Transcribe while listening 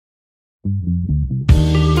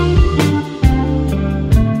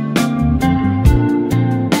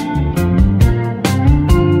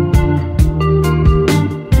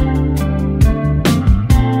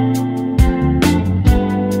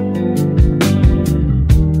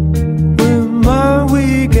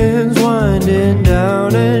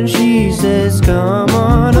Down and she says, come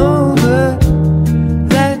on over.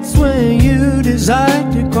 That's when you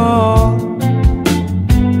decide to call.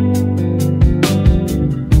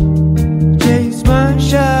 Chase my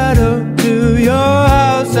shadow to your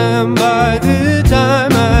house, and by the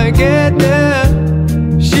time I get there,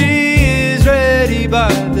 she is ready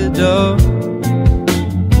by the door.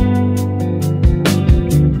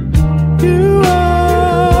 You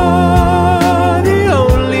are the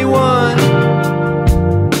only one.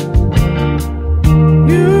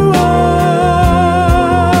 You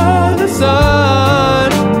are the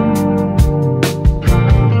sun.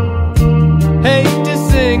 Hate to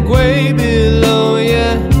sink way below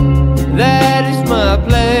you, that is my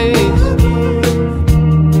place.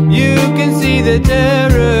 You can see the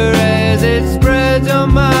terror as it spreads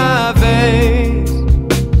on my face.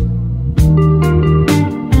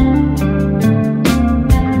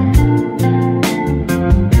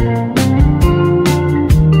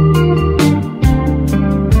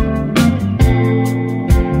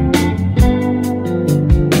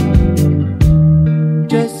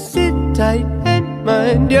 Just sit tight and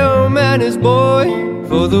mind your manners, boy,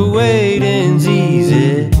 for the waiting's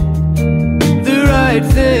easy. The right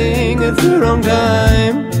thing at the wrong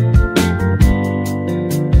time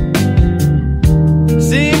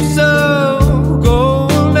seems so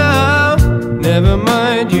cold now. Never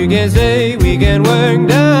mind, you can say we can work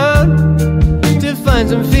down to find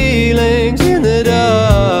some feelings in the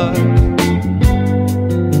dark.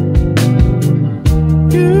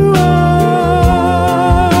 You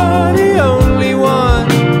are the only one.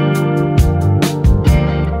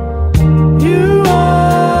 You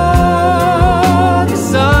are the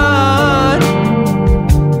sun.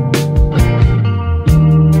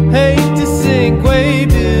 Hate to sink way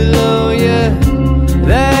below you,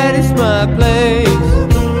 that is my place.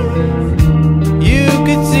 You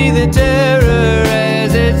can see the terror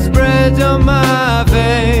as it spreads on my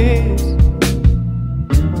face.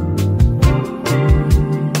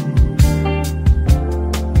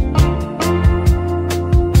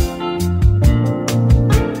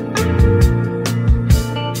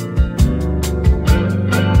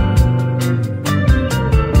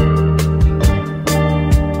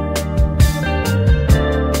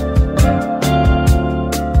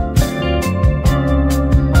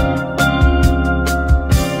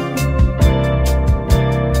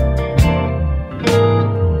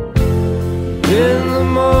 In the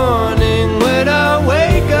morning when I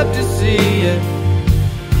wake up to see it,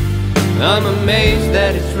 I'm amazed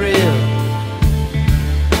that it's real.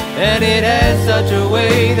 And it has such a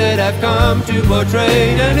way that I've come to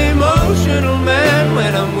portray an emotional man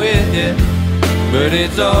when I'm with you. But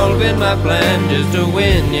it's all been my plan just to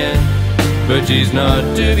win you. But she's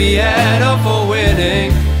not to be had or for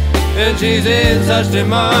winning, and she's in such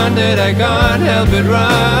demand that I can't help but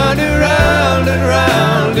run around and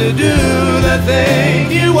round to do the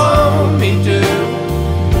thing you want me to.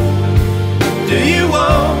 Do you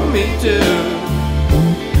want me to?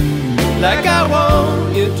 Like I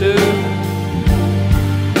want you to.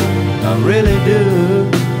 I really do.